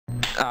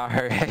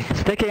Alright.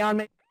 Sticky on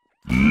me.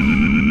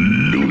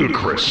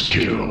 Ludicrous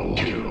kill.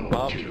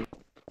 Well,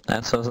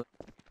 that's so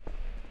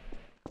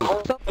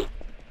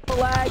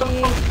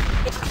laggy.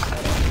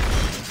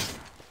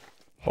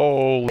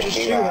 Holy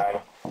shit.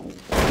 Down.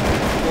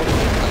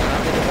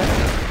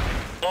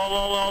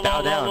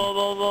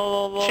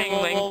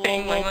 Ching-ling,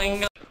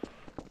 ding-ling-ling.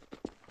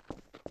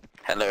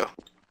 Hello.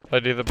 I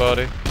do the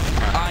body.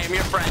 I am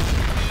your friend.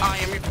 I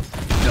am your...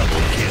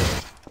 Double kill.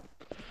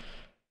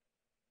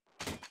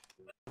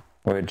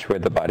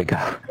 Where'd the body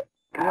go?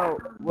 Yo,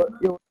 what?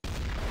 Yo.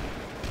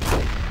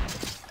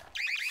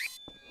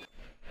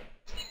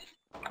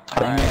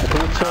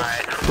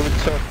 Who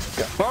took?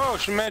 Whoa,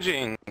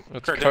 Shimejing!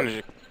 Let's Whatever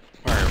the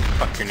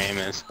fuck your name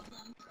is.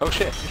 Oh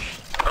shit.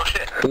 Oh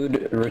shit.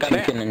 Who'd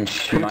Ratikin and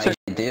Shmai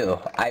do?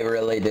 I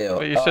really do.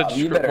 Wait, you said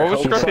you better what was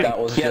hope Striking? that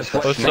was Yes,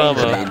 just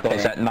Osama.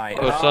 was at night.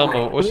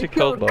 Osama, what's he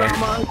killed by?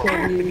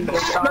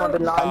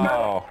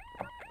 Oh,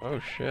 Oh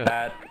shit.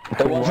 that.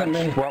 It wasn't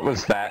me. What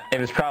was that?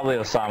 It was probably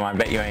Osama. I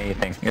bet you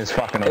anything. It was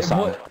fucking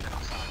Osama.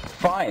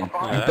 Fine.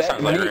 Yeah, that Bet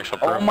sounds like me- racial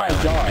oh my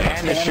profiling. god.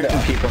 Panda's shooting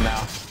people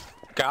now.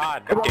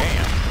 God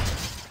damn.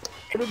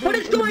 What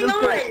is going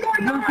on?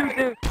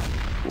 A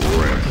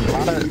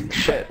lot of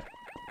shit.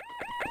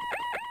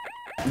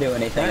 Do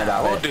anything Yeah,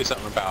 about we'll it. do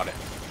something about it.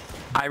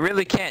 I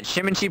really can't.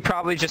 Shimonji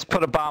probably just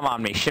put a bomb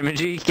on me.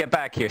 Shimonji, get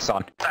back here,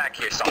 son.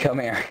 Come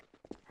here.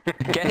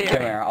 Get here.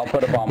 Come here. I'll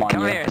put a bomb on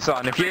Come you. here,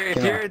 son. If you're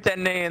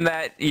detonating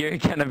that, you're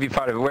gonna be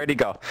part of it. Where'd he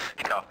go?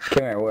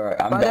 Come here.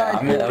 Where? I'm down.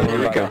 I'm down. Here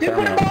we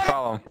go.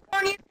 Follow him.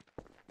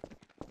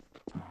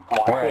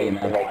 Where are you,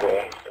 man?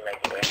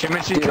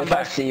 Shimonji, Dude, come if I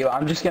back. see you,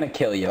 I'm just gonna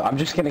kill you. I'm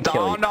just gonna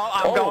kill you. No,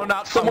 I'm going up.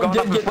 I'm someone going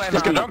up did with get flames.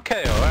 sticky. Don't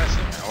kill. That's it.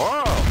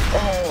 Whoa.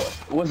 Oh,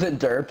 was it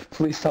derp?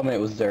 Please tell me it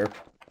was derp.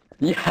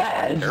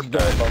 Yeah, it's Derp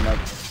derp. I'm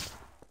like,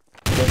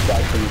 this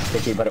guy's pretty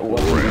sticky, but it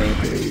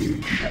wasn't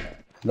me.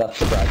 That's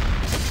the brag.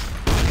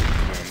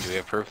 Do we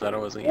have proof that it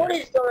wasn't you? What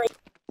is going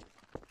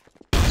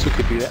So we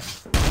could do that.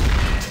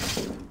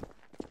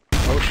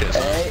 Oh shit.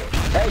 Son.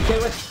 Hey,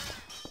 Kayla.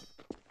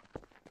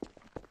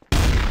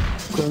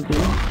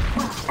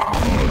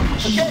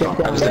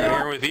 I'm staying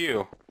here with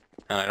you,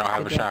 and I don't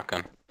have a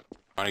shotgun.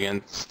 Not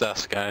against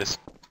us, guys.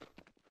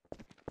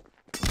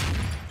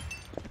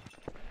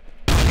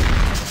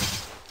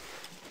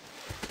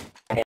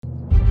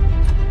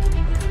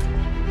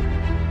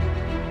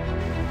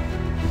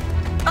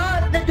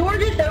 The door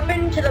just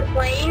opened to the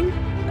plane.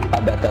 I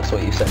bet that's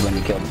what you said when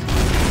you killed him.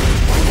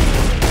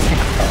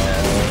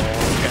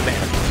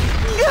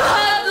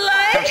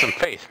 Have some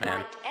faith,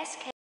 man.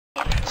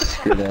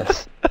 Screw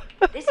this.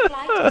 This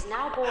flight is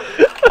now boarding.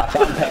 I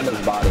found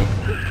Panda's body.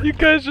 You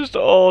guys just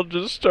all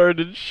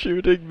started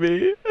shooting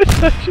me, and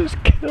I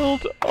just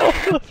killed all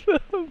of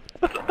them.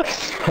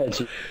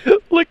 Smedgy.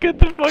 Look at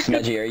the fucking.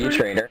 Smedgy, are you a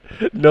traitor?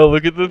 No,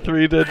 look at the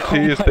 3 dead Oh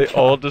T's. my They God.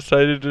 all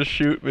decided to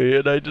shoot me,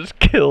 and I just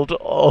killed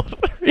all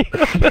 3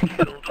 of them.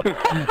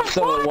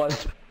 So it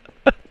was.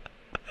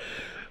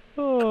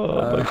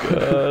 Oh my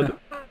god.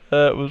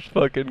 That was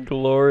fucking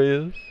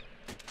glorious.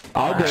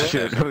 I'll do it.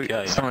 Shit, Who,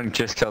 yeah. someone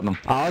just killed him.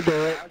 I'll do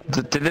it.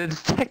 Did the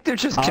detective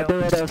just I'll kill do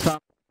him? it, Osama.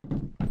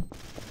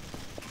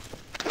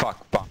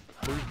 Fuck,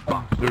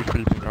 bomb. There's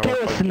people now. Kill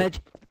Smidge.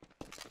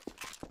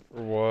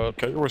 For what?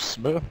 Okay, where's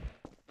Smith?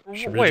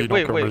 Wait.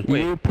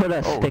 You put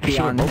a sticky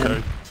on him.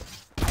 Okay.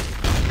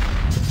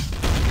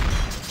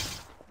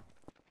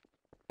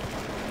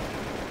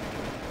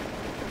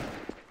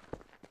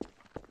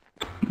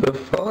 The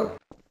fuck?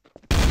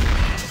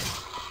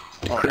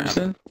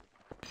 Crimson?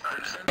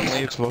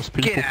 It's those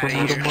people Get from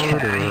outta the here, get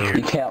outta murder.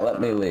 You can't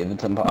let me leave.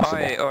 It's impossible.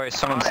 Oi,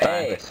 someone's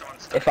Hey,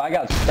 dying. if I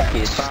got stuck,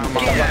 it's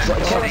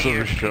Lots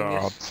of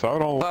shots. I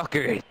don't.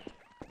 Fucker.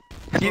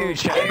 You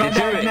tried If my to do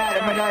dad's it. mad,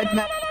 if my dad's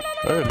mad.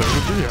 Hey, there's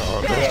a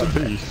jihad. That's a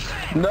beast.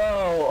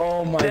 No,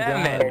 oh my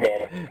Damn god.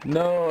 it.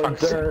 No,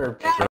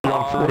 derp.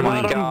 Oh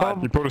my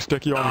god. You put a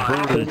sticky on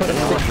Fruity.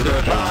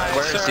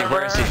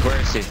 Where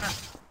is he?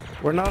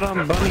 We're not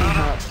on bunny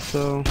hop,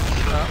 so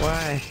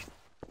why?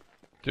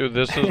 Dude,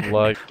 this is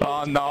like.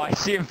 Oh no, I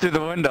see him through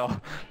the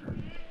window.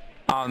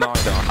 Oh no,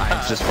 I don't.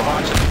 I'm just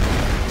watching.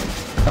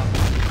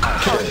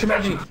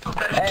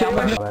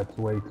 That's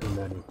way too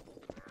many.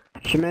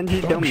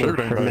 Shimenji, don't move shooting,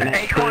 for a buddy. minute.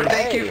 Acorn,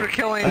 thank you for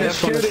killing I'm this.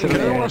 shooting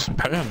Kill you. us,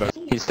 Panda.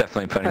 He's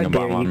definitely putting How a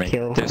bomb dare on you me.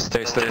 kill. There's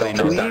literally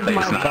no doubt Leave that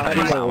my he's not body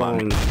putting a bomb on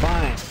me. alone.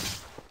 Fine.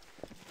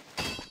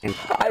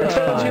 I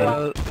told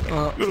you.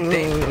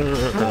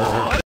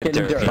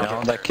 Dirk, you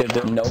know, that kid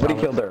didn't. Nobody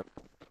killed her.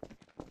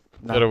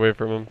 Get away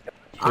from him.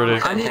 Fruity.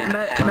 I need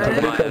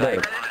Nobody killed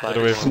her. Get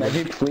away from him.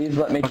 Smedgy, please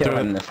let me kill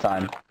him this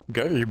time.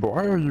 Gabe,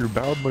 why are you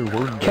badly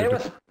wounded? Okay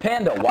with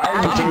Panda, why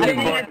are you I shooting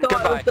me?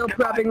 thought I was still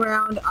prepping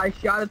round. I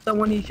shot at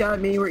someone, he shot at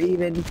me, we're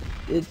even.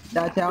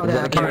 That's how it Is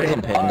that a kill with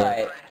happened. Panda?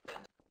 Alright. Is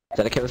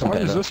that a kill with Why is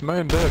Panda? this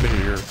man dead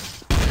here?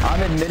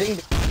 I'm admitting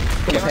to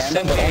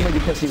Panda, but only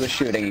because he was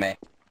shooting me.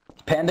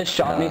 Panda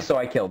shot me, so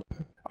I killed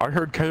him. I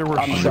heard Kay was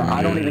I'm shooting sorry,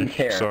 I don't me, even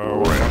care.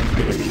 So I'm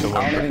gonna kill him.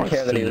 I don't even if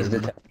care that he was see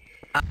him. detected.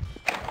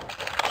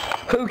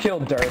 Who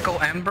killed Dirk?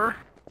 Ember?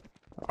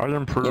 I am You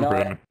know proven.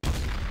 what?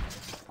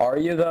 Are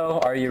you though?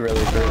 Are you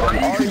really proven? Are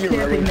you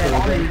really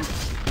proven?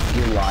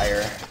 You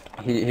liar.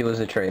 He was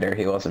a traitor.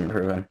 He wasn't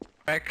proven.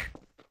 Rick.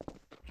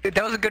 Dude,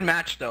 that was a good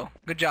match though.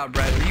 Good job,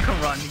 Bradley. You can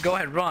run. Go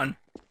ahead, run.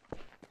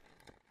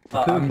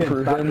 I'm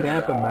proven.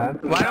 Why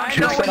don't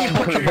you know when you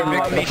put your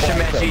mouth me,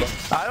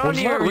 Shimeji? I don't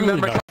even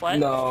remember. What?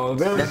 No,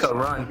 Neko,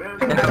 run.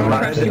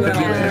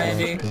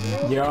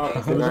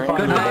 Yeah. Good night.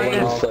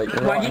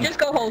 Why'd you just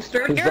go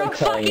holster? You're a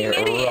fucking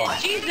idiot.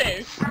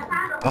 Jesus.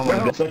 Oh my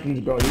god. Seconds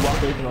ago, you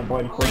walked away from my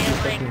body 14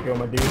 seconds ago,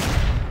 my dude.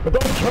 But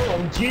don't kill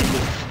him,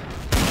 Jesus!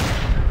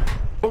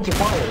 Don't you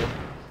fire?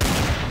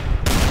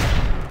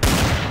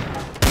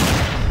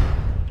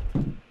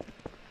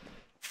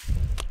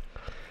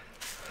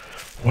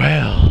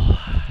 Well,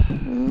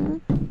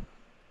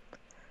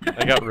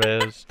 I got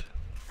rezzed.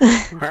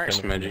 Alright,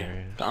 Smidgy.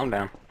 Calm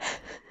down.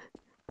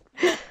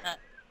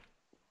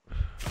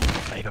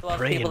 Made a Well,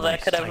 prey people in my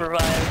that could have sight.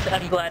 revived.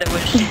 I'm glad it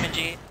was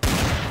Shimeji.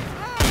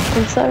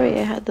 I'm sorry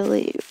I had to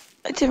leave.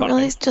 I didn't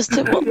realize just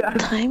at what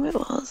time it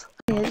was.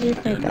 Yeah,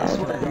 just my bad.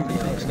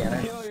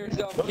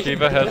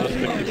 Kiva has a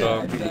sticky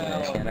bomb.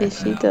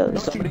 Yes, she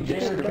does.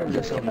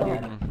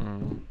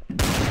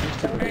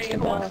 Hey,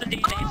 what's the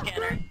DNA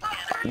scanner?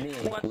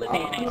 What's the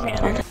DNA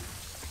scanner?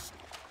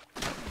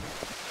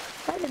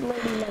 How did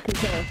Lady Lucky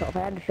kill herself? I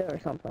had to show her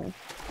something.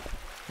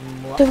 I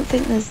don't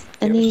think there's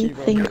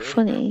anything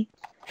funny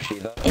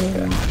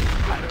in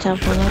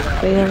jumping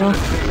up real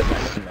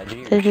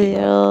to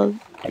the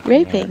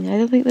raping. I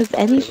don't think there's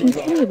anything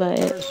funny about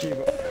it.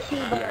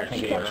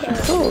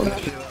 That's all. I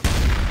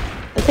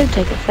don't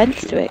take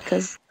offense to it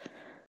because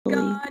there's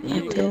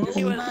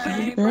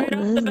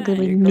gonna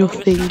be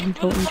nothing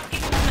important.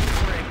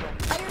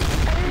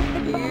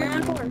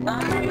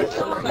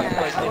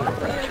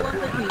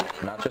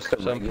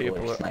 Some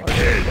people are...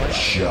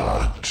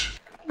 Headshot.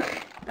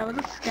 That was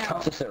a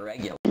scout. Just a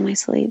regular. In my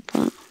sleep,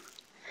 but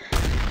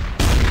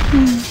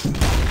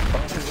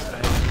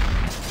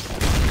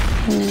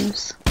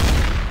yes.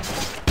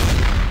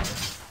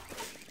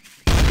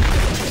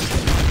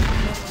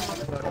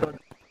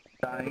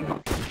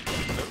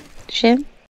 Shim?